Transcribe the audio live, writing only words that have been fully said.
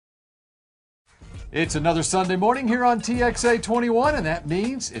It's another Sunday morning here on TXA 21, and that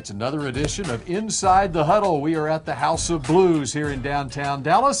means it's another edition of Inside the Huddle. We are at the House of Blues here in downtown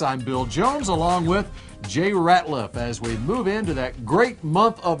Dallas. I'm Bill Jones along with Jay Ratliff as we move into that great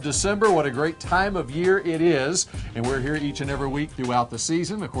month of December. What a great time of year it is. And we're here each and every week throughout the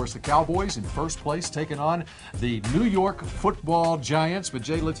season. Of course, the Cowboys in first place taking on the New York Football Giants. But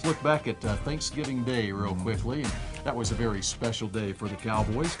Jay, let's look back at Thanksgiving Day real quickly. And that was a very special day for the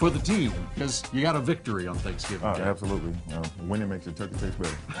Cowboys, for the team, because you got a victory on Thanksgiving Day. Absolutely. Winning makes your turkey taste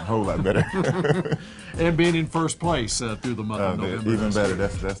better. A whole lot better. And being in first place through the month of November. Even better.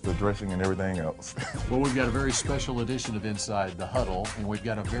 That's the dressing and everything else. Well, we've got a very special edition of Inside the Huddle, and we've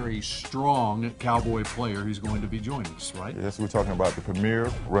got a very strong Cowboy player who's going to be joining us, right? Yes, we're talking about the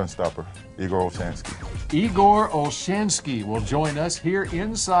premier run stopper, Igor Ensky. Igor Ensky will join us here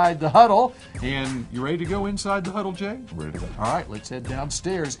inside the Huddle. And you ready to go inside the Huddle, Jay? Ready to go. All right, let's head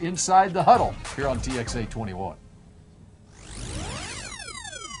downstairs inside the Huddle here on TXA 21.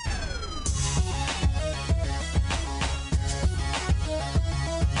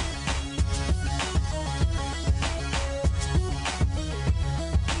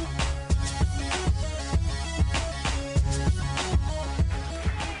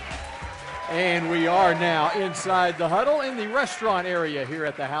 And we are now inside the Huddle in the restaurant area here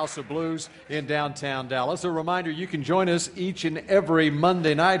at the House of Blues in downtown Dallas. A reminder, you can join us each and every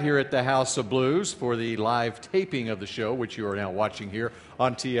Monday night here at the House of Blues for the live taping of the show, which you are now watching here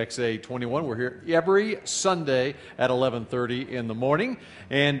on TXA 21. We're here every Sunday at 11:30 in the morning.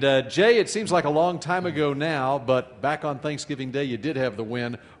 And Jay, it seems like a long time ago now, but back on Thanksgiving Day, you did have the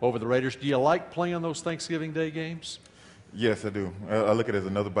win over the Raiders. Do you like playing on those Thanksgiving Day games? Yes, I do. I look at it as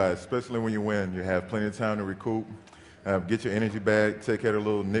another bite, especially when you win. You have plenty of time to recoup, get your energy back, take care of the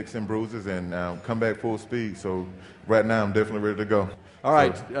little nicks and bruises, and come back full speed. So right now, I'm definitely ready to go. All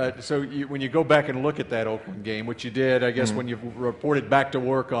right. So when you go back and look at that Oakland game, which you did, I guess when you reported back to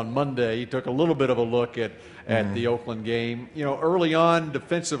work on Monday, you took a little bit of a look at the Oakland game. You know, early on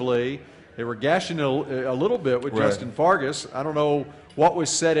defensively, they were gashing a little bit with Justin Fargas. I don't know what was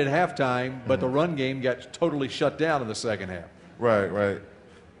said at halftime, but the run game got totally shut down in the second half. Right.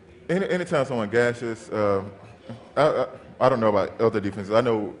 Anytime someone gashes, I don't know about other defenses. I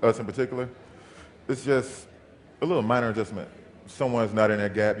know us in particular. It's just a little minor adjustment. Someone's not in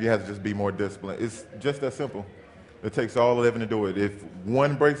that gap. You have to just be more disciplined. It's just that simple. It takes all 11 to do it. If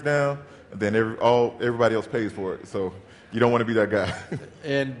one breaks down, then everybody else pays for it. So you don't want to be that guy.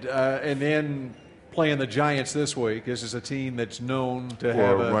 And then playing the Giants this week. This is a team that's known to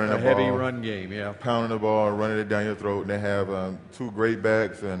have a heavy run game. Yeah, pounding the ball, running it down your throat. And they have two great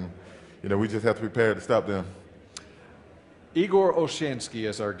backs, and we just have to prepare to stop them. Igor Ensky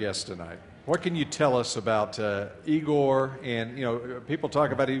is our guest tonight. What can you tell us about Igor? And people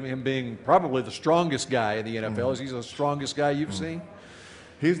talk about him being probably the strongest guy in the NFL. Is he the strongest guy you've seen?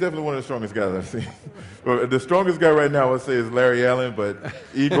 He's definitely one of the strongest guys I've seen. Well, the strongest guy right now, I would say, is Larry Allen, but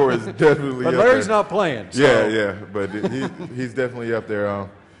Igor is definitely but up Larry's there. Not playing. So. Yeah, but he's definitely up there.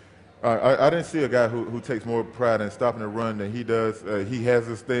 I didn't see a guy who takes more pride in stopping a run than he does. He has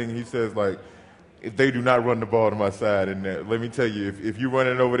this thing. He says, like, if they do not run the ball to my side, and let me tell you, if you're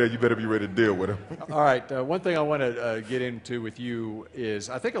running over there, you better be ready to deal with him. All right. One thing I want to get into with you is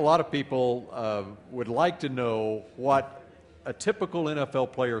I think a lot of people would like to know what a typical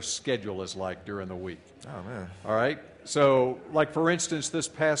NFL player's schedule is like during the week. Oh, man. All right. So, like, for instance, this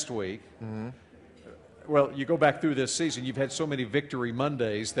past week, well, you go back through this season, you've had so many victory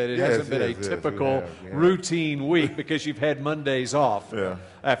Mondays that it hasn't been a typical routine week because you've had Mondays off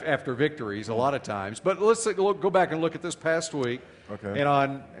after victories a lot of times. But let's go back and look at this past week. Okay. And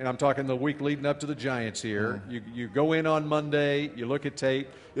I'm talking the week leading up to the Giants here. You go in on Monday, you look at tape,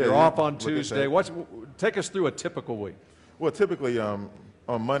 you're off on Tuesday. Take us through a typical week. Well, typically on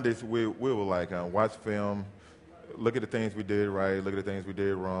Mondays we will watch film, look at the things we did right, look at the things we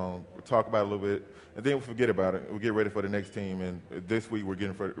did wrong, talk about it a little bit, and then we forget about it. We get ready for the next team, and this week we're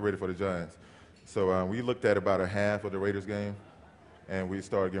getting ready for the Giants. So we looked at about a half of the Raiders game, and we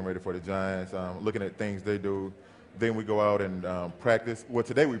started getting ready for the Giants, looking at things they do. Then we go out and practice. Well,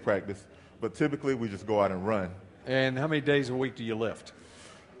 today we practice, but typically we just go out and run. And how many days a week do you lift?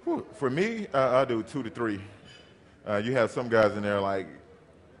 For me, I do 2 to 3. You have some guys in there like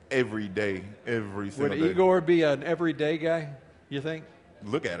every day, every single day. Would Igor be an everyday guy, you think?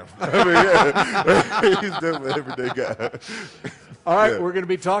 Look at him. I mean, yeah. He's definitely an everyday guy. All right, we're going to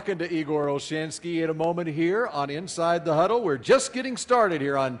be talking to Igor Ensky in a moment here on Inside the Huddle. We're just getting started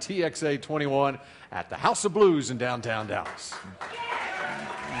here on TXA 21 at the House of Blues in downtown Dallas.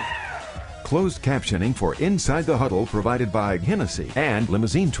 Closed captioning for Inside the Huddle provided by Hennessy, and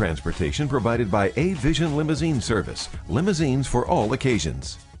limousine transportation provided by A-Vision Limousine Service. Limousines for all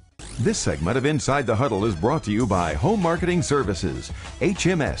occasions. This segment of Inside the Huddle is brought to you by Home Marketing Services,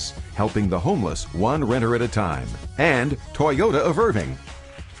 HMS, helping the homeless one renter at a time, and Toyota of Irving.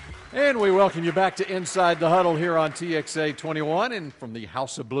 And we welcome you back to Inside the Huddle here on TXA 21. And from the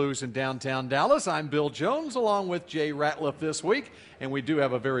House of Blues in downtown Dallas, I'm Bill Jones along with Jay Ratliff this week. And we do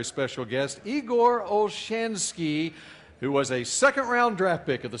have a very special guest, Igor Ensky, who was a second-round draft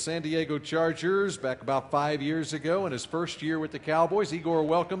pick of the San Diego Chargers back about 5 years ago in his first year with the Cowboys. Igor,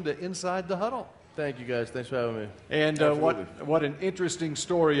 welcome to Inside the Huddle. Thank you, guys. Thanks for having me. And what an interesting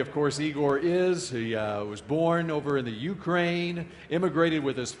story, of course, Igor is. He was born over in the Ukraine, immigrated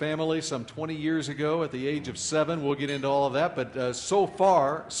with his family some 20 years ago at the age of 7. We'll get into all of that. But so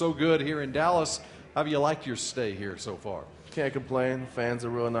far, so good here in Dallas. How have you liked your stay here so far? Can't complain. Fans are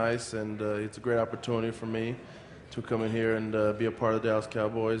real nice, and it's a great opportunity for me to come in here and be a part of the Dallas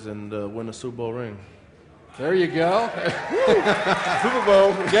Cowboys and win a Super Bowl ring. There you go. Super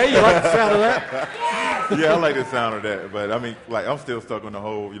Bowl. Yeah, you like the sound of that? Yeah, I like the sound of that. But, I mean, like, I'm still stuck on the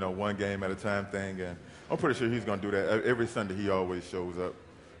whole, one game at a time thing. And I'm pretty sure he's going to do that. Every Sunday he always shows up.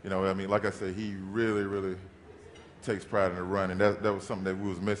 I mean, like I said, he really, really takes pride in the run. And that was something that we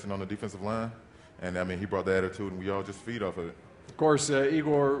was missing on the defensive line. And, I mean, he brought the attitude, and we all just feed off of it. Of course,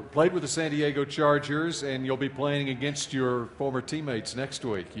 Igor played with the San Diego Chargers, and you'll be playing against your former teammates next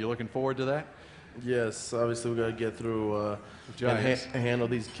week. You looking forward to that? Yes, obviously we got to get through and handle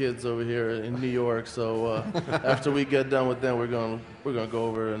these kids over here in New York. So after we get done with them, we're going to go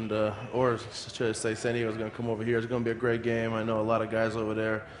over and or should I say San Diego's going to come over here. It's going to be a great game. I know a lot of guys over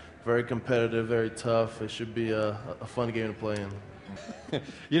there, very competitive, very tough. It should be a fun game to play in.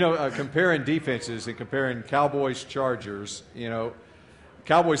 Comparing defenses and comparing Cowboys Chargers,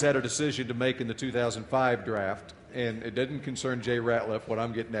 Cowboys had a decision to make in the 2005 draft. And it didn't concern Jay Ratliff, what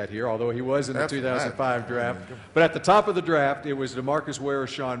I'm getting at here, although he was in the 2005 draft. But at the top of the draft, it was DeMarcus Ware or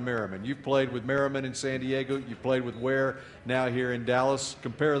Shawn Merriman. You've played with Merriman in San Diego. You played with Ware now here in Dallas.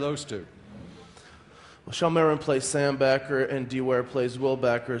 Compare those two. Well, Shawn Merriman plays Sam Backer, and D. Ware plays Will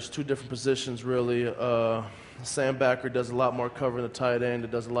Backer. It's two different positions, really. Sam Backer does a lot more covering the tight end.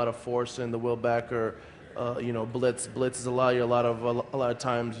 It does a lot of forcing. The Will Backer, blitzes a lot. A lot of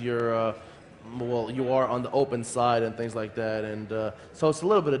times you're you are on the open side and things like that, and so it's a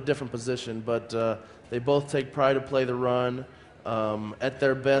little bit of a different position, but they both take pride to play the run. At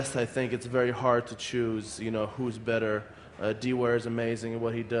their best, I think it's very hard to choose, who's better. D. Ware is amazing at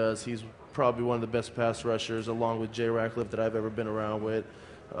what he does. He's probably one of the best pass rushers, along with Jay Ratliff, that I've ever been around with.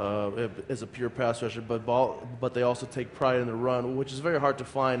 As a pure pass rusher, but they also take pride in the run, which is very hard to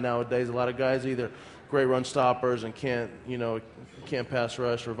find nowadays. A lot of guys are either great run stoppers and can't pass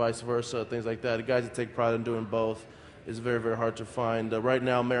rush, or vice versa, things like that. The guys that take pride in doing both is very, very hard to find. Right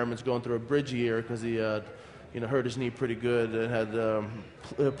now, Merriman's going through a bridge year because he hurt his knee pretty good and had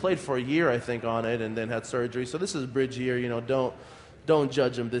played for a year, I think, on it, and then had surgery. So this is a bridge year. Don't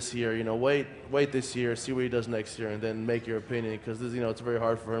judge him this year. Wait this year, see what he does next year, and then make your opinion, because it's very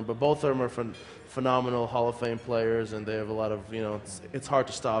hard for him. But both of them are phenomenal Hall of Fame players, and they have a lot of it's hard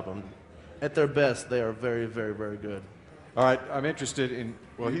to stop them. At their best, they are very, very, very good. All right, I'm interested in.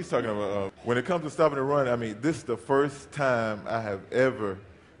 Well, he's talking about when it comes to stopping the run. I mean, this is the first time I have ever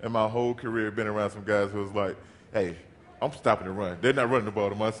in my whole career been around some guys who was like, "Hey, I'm stopping the run." They're not running the ball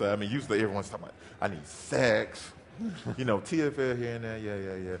to my side. I mean, usually everyone's talking about, "I need sacks." TFL here and there,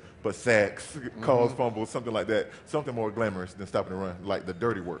 yeah. But sacks, calls, fumbles, something like that. Something more glamorous than stopping the run, like the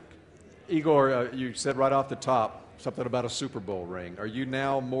dirty work. Igor, you said right off the top something about a Super Bowl ring. Are you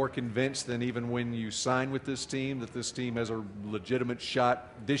now more convinced than even when you signed with this team that this team has a legitimate shot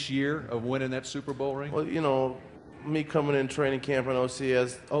this year of winning that Super Bowl ring? Well, me coming in training camp on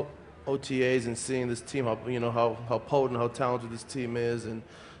OTAs and seeing this team, how potent, how talented this team is, and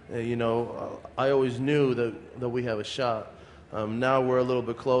I always knew that we have a shot. Now we're a little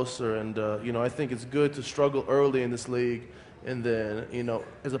bit closer, and I think it's good to struggle early in this league, and then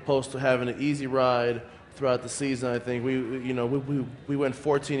as opposed to having an easy ride throughout the season. I think we went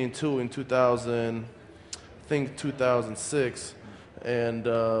 14-2 in 2006, and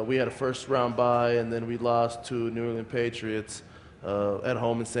we had a first round bye, and then we lost to New England Patriots at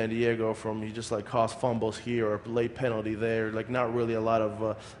home in San Diego from just like cost fumbles here or late penalty there. Like not really a lot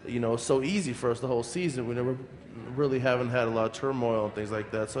of so easy for us the whole season. We never really haven't had a lot of turmoil and things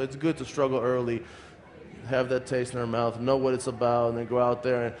like that. So it's good to struggle early, have that taste in our mouth, know what it's about, and then go out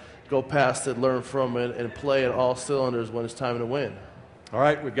there and go past it, learn from it, and play at all cylinders when it's time to win. All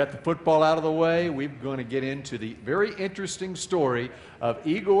right, we've got the football out of the way. We're going to get into the very interesting story of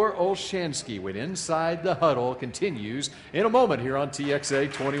Igor Ensky when Inside the Huddle continues in a moment here on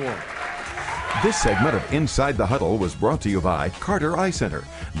TXA 21. This segment of Inside the Huddle was brought to you by Carter Eye Center,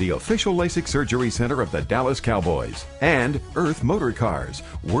 the official LASIK surgery center of the Dallas Cowboys, and Earth Motor Cars,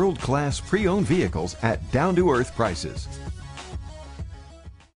 world-class pre-owned vehicles at down-to-earth prices.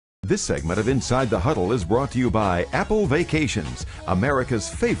 This segment of Inside the Huddle is brought to you by Apple Vacations, America's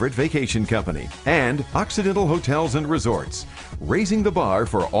favorite vacation company, and Occidental Hotels and Resorts, raising the bar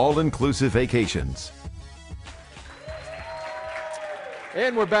for all-inclusive vacations.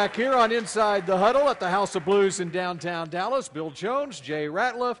 And we're back here on Inside the Huddle at the House of Blues in downtown Dallas. Bill Jones, Jay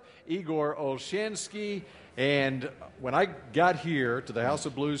Ratliff, Igor Ensky. And when I got here to the House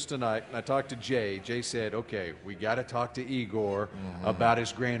of Blues tonight, and I talked to Jay said, okay, we got to talk to Igor about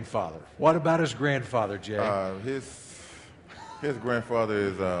his grandfather. What about his grandfather, Jay? His grandfather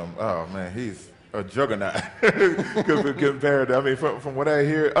is, oh man, he's a juggernaut. Compared to, I mean, from what I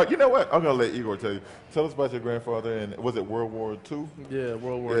hear, you know what? I'm going to let Igor tell you. Tell us about your grandfather, and was it World War II? Yeah,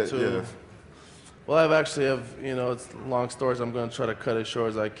 World War II. Yeah. Well, I've actually it's long stories. I'm going to try to cut it short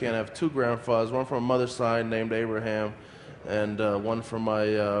as I can. I have two grandfathers, one from my mother's side named Abraham, and one from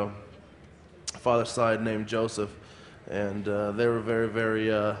my father's side named Joseph. And they were very, very,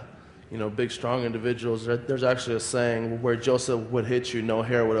 big, strong individuals. There's actually a saying, where Joseph would hit you, no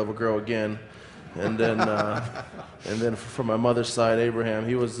hair would ever grow again. And then from my mother's side, Abraham,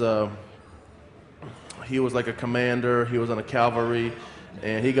 he was like a commander. He was on the cavalry.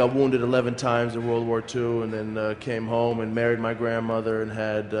 And he got wounded 11 times in World War II, and then came home and married my grandmother and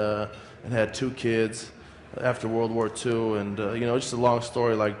had two kids after World War II, and just a long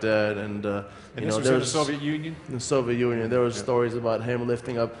story like that. And this was in the Soviet Union. In the Soviet Union, there was stories about him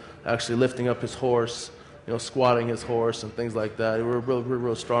lifting up his horse, squatting his horse and things like that. He was a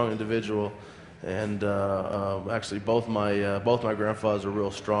real strong individual, and actually both my grandfathers were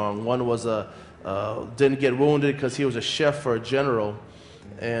real strong. One was didn't get wounded because he was a chef for a general.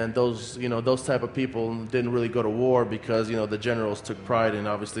 And those type of people didn't really go to war because, the generals took pride in,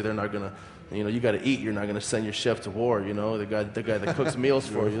 obviously they're not going to, you got to eat. You're not going to send your chef to war, the guy that cooks meals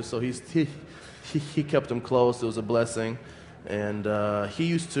for you. So he kept them close. It was a blessing. And he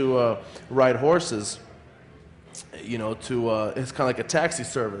used to ride horses, it's kind of like a taxi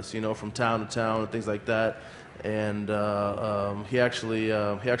service, from town to town and things like that. And he actually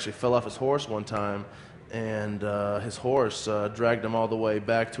fell off his horse one time. And his horse dragged him all the way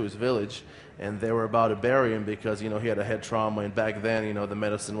back to his village, and they were about to bury him because he had a head trauma, and back then the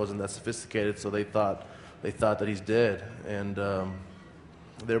medicine wasn't that sophisticated, so they thought that he's dead, and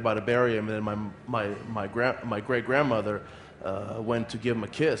they were about to bury him. And then my great grandmother went to give him a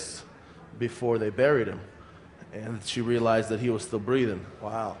kiss before they buried him, and she realized that he was still breathing.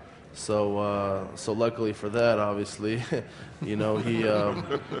 Wow. So luckily for that, obviously,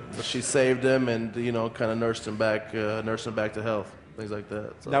 she saved him and kind of nursed him back to health, things like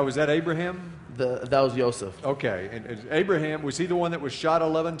that. So, now, was that Abraham? That was Joseph. Okay, and Abraham, was he the one that was shot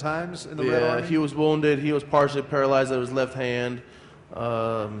 11 times in the Red Army? Yeah, he was wounded. He was partially paralyzed at his left hand,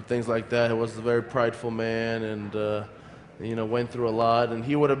 things like that. He was a very prideful man, and went through a lot. And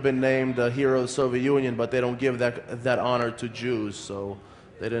he would have been named a hero of the Soviet Union, but they don't give that honor to Jews, so.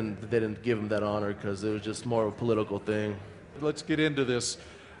 They didn't give him that honor because it was just more of a political thing. Let's get into this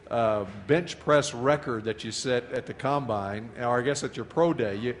bench press record that you set at the combine, or I guess at your pro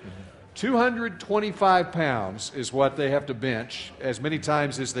day. 225 pounds is what they have to bench as many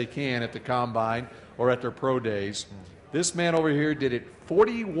times as they can at the combine or at their pro days. This man over here did it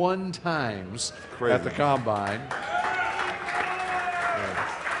 41 times at the combine.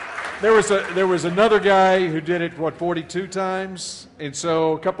 There was another guy who did it, 42 times? And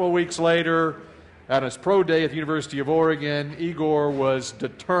so a couple of weeks later, at his pro day at the University of Oregon, Igor was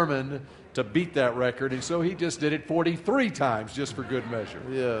determined to beat that record, and so he just did it 43 times just for good measure.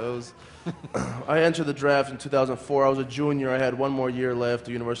 Yeah, it was. I entered the draft in 2004. I was a junior. I had one more year left at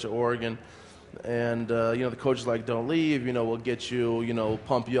the University of Oregon. And, the coach is like, don't leave, we'll get you,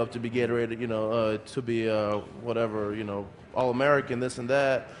 pump you up to be Gatorade, to be whatever, All-American, this and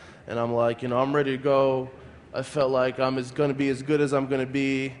that. And I'm like, I'm ready to go. I felt like I'm going to be as good as I'm going to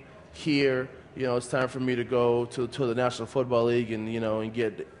be here. It's time for me to go to the National Football League and,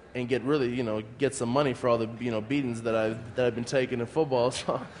 and get really, get some money for all the, beatings that I've been taking in football.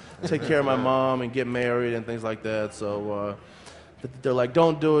 So take care of my mom and get married and things like that. So they're like,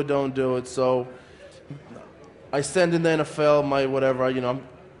 don't do it. So I send in the NFL, my whatever,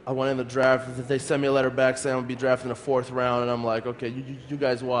 I went in the draft. They sent me a letter back saying I'm going to be drafted in the 4th round, and I'm like, okay, you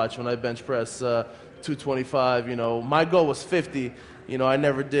guys watch when I bench press 225. You know, my goal was 50. You know, I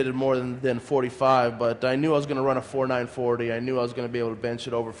never did it more than 45, but I knew I was going to run a 4.940. I knew I was going to be able to bench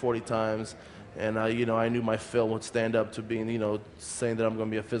it over 40 times, and you know, I knew my film would stand up to being, you know, saying that I'm going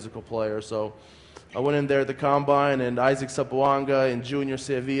to be a physical player. So I went in there at the combine, and Isaac Sapuanga and Junior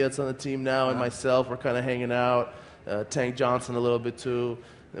Sevilla's on the team now, and myself were kind of hanging out. Tank Johnson a little bit too.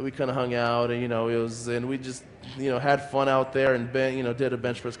 And we kind of hung out, and you know, and we just, you know, had fun out there, and you know, did a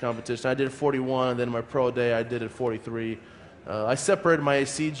bench press competition. I did 41, and then my pro day I did it 43. I separated my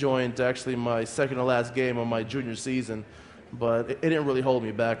AC joint actually my second to last game of my junior season, but it didn't really hold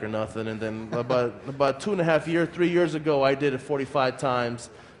me back or nothing. And then about 2.5 years, 3 years ago, I did it 45 times,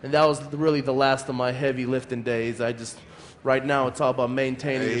 and that was really the last of my heavy lifting days. Right now it's all about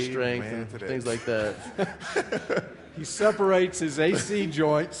maintaining your strength and things like that. He separates his AC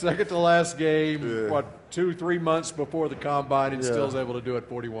joint, second to last game, what, 2-3 months before the combine, and still is able to do it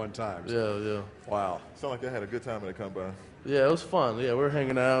 41 times. Yeah. Wow. Sound like I had a good time at the combine. Yeah, it was fun. Yeah, we were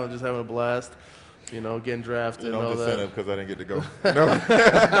hanging out and just having a blast. You know, getting drafted and all I'm just that. saying it because I didn't get to go.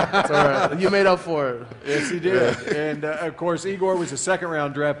 It's all right. You made up for it. Yes, he did. And, of course, Igor was a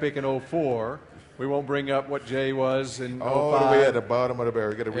second-round draft pick in 04. We won't bring up what Jay was in 05. All the way at the bottom of the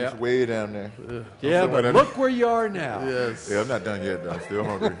barrel. You got to reach way down there. Yeah, but look where you are now. Yes. Yeah, I'm not done yet, though. I'm still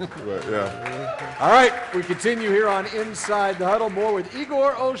hungry. But, yeah. All right, we continue here on Inside the Huddle. More with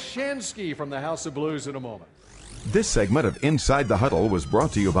Igor Ensky from the House of Blues in a moment. This segment of Inside the Huddle was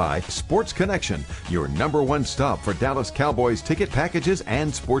brought to you by Sports Connection, your #1 stop for Dallas Cowboys ticket packages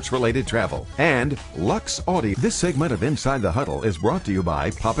and sports-related travel. And Lux Audi. This segment of Inside the Huddle is brought to you by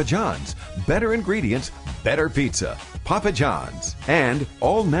Papa John's. Better ingredients, better pizza. Papa John's. And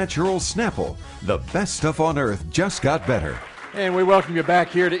All Natural Snapple. The best stuff on earth just got better. And we welcome you back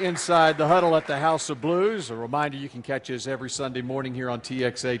here to Inside the Huddle at the House of Blues. A reminder, you can catch us every Sunday morning here on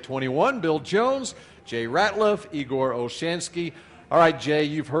TXA 21. Bill Jones, Jay Ratliff, Igor Ensky. All right, Jay,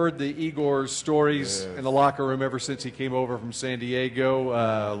 you've heard the Igor stories in the locker room ever since he came over from San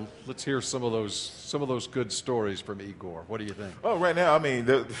Diego. Let's hear some of those good stories from Igor. What do you think? Oh, right now, I mean,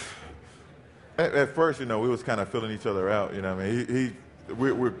 at first, you know, we was kind of filling each other out. You know, I mean,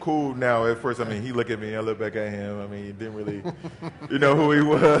 we're cool now. At first, I mean, he looked at me, I looked back at him. I mean, he didn't really, you know, who he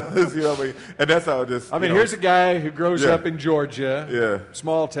was. You know what I mean? And that's how it just. I mean, here's a guy who grows up in Georgia. Yeah.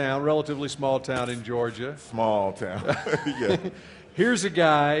 Small town, relatively small town in Georgia. Small town. Yeah. Here's a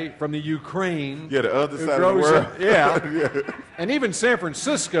guy from the Ukraine. Yeah, the other side of the world. Yeah. And even San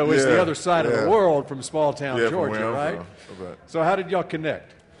Francisco is the other side of the world from small town Georgia, right? So how did y'all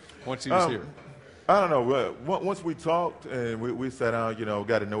connect once he was here? I don't know. Once we talked and we sat down, you know,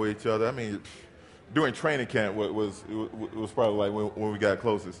 got to know each other. I mean, during training camp was probably like when we got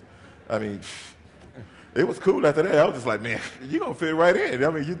closest. I mean, it was cool after that. I was just like, man, you gonna fit right in. I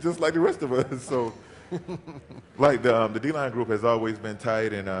mean, you just like the rest of us. So, like the D-line group has always been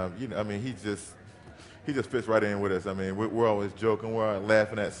tight, and you know, I mean, he just fits right in with us. I mean, we're always joking, we're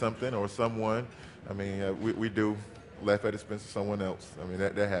laughing at something or someone. I mean, we do laugh at the expense of someone else. I mean,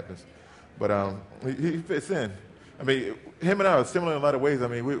 that happens. But he fits in. I mean, him and I are similar in a lot of ways. I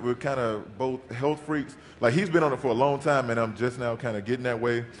mean, we're kind of both health freaks. Like, he's been on it for a long time, and I'm just now kind of getting that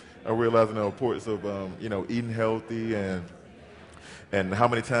way. I'm realizing the importance of, you know, eating healthy and how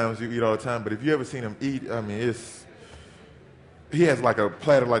many times you eat all the time. But if you ever seen him eat, I mean, he has like a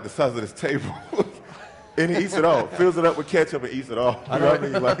platter like the size of this table. And he eats it all, fills it up with ketchup and eats it all. You know what I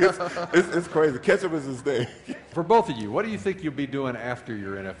mean? Like, it's crazy. Ketchup is his thing. For both of you, what do you think you'll be doing after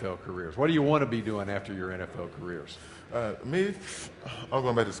your NFL careers? What do you want to be doing after your NFL careers? Me, I'm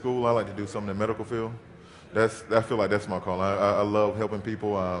going back to school. I like to do something in the medical field. I feel like that's my call. I love helping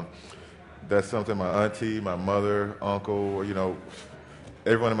people. That's something my auntie, my mother, uncle, you know,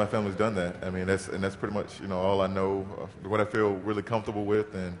 everyone in my family's done that. I mean, that's pretty much, you know, all I know, what I feel really comfortable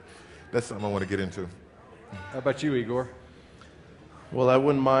with, and that's something I want to get into. How about you, Igor? Well, I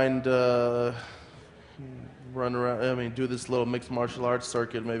wouldn't mind run around. I mean, do this little mixed martial arts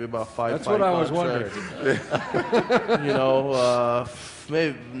circuit, maybe about 5 That's what I was wondering. You know,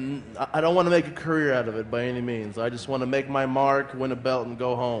 maybe I don't want to make a career out of it by any means. I just want to make my mark, win a belt, and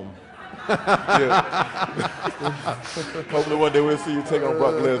go home. Hopefully one day we'll see you take on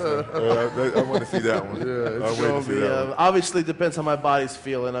Brock Lesnar. I want to see that one. Yeah, obviously, it depends how my body's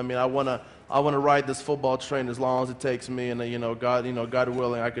feeling. I mean, I want to ride this football train as long as it takes me, and you know, God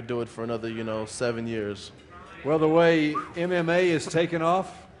willing, I could do it for another 7 years. Well, the way MMA is taking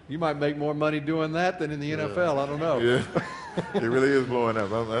off, you might make more money doing that than in the NFL. I don't know. Yeah, it really is blowing up.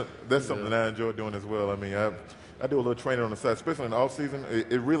 That's something that I enjoy doing as well. I mean, I do a little training on the side, especially in the off season.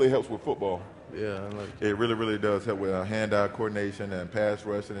 It really helps with football. Yeah, it really, really does help with hand-eye coordination and pass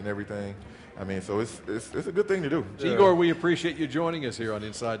rushing and everything. I mean, so it's a good thing to do. Igor, we appreciate you joining us here on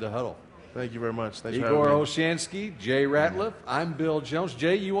Inside the Huddle. Thank you very much. Thanks Igor for having me. Ensky, Jay Ratliff. I'm Bill Jones.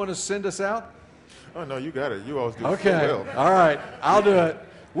 Jay, you want to send us out? Oh, no, you got it. You always do Okay. so well. All right. I'll do it.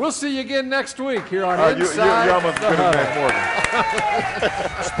 We'll see you again next week here on You Inside almost the good Huddle. as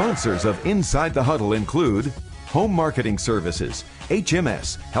Morgan. Sponsors of Inside the Huddle include Home Marketing Services,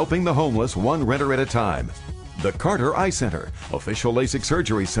 HMS, helping the homeless one renter at a time. The Carter Eye Center, official LASIK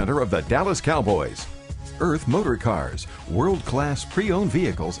surgery center of the Dallas Cowboys. Earth Motor Cars, world-class pre-owned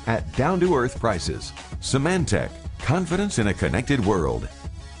vehicles at down-to-earth prices. Symantec, confidence in a connected world.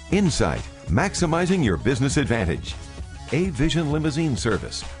 Insight, maximizing your business advantage. A-Vision Limousine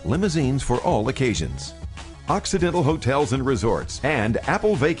Service, limousines for all occasions. Occidental Hotels and Resorts, and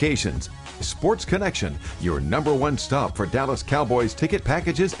Apple Vacations. Sports Connection, your #1 stop for Dallas Cowboys ticket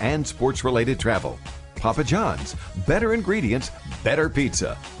packages and sports-related travel. Papa John's, better ingredients, better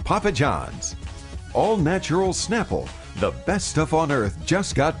pizza. Papa John's. All Natural Snapple, the best stuff on earth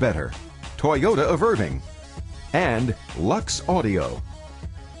just got better. Toyota of Irving. And Lux Audio.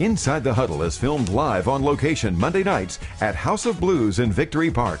 Inside the Huddle is filmed live on location Monday nights at House of Blues in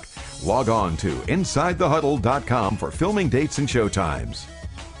Victory Park. Log on to InsideTheHuddle.com for filming dates and showtimes.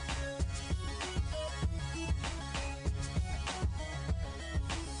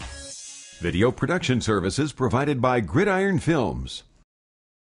 Video production services provided by Gridiron Films.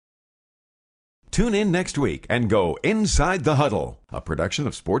 Tune in next week and go Inside the Huddle, a production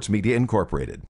of Sports Media Incorporated.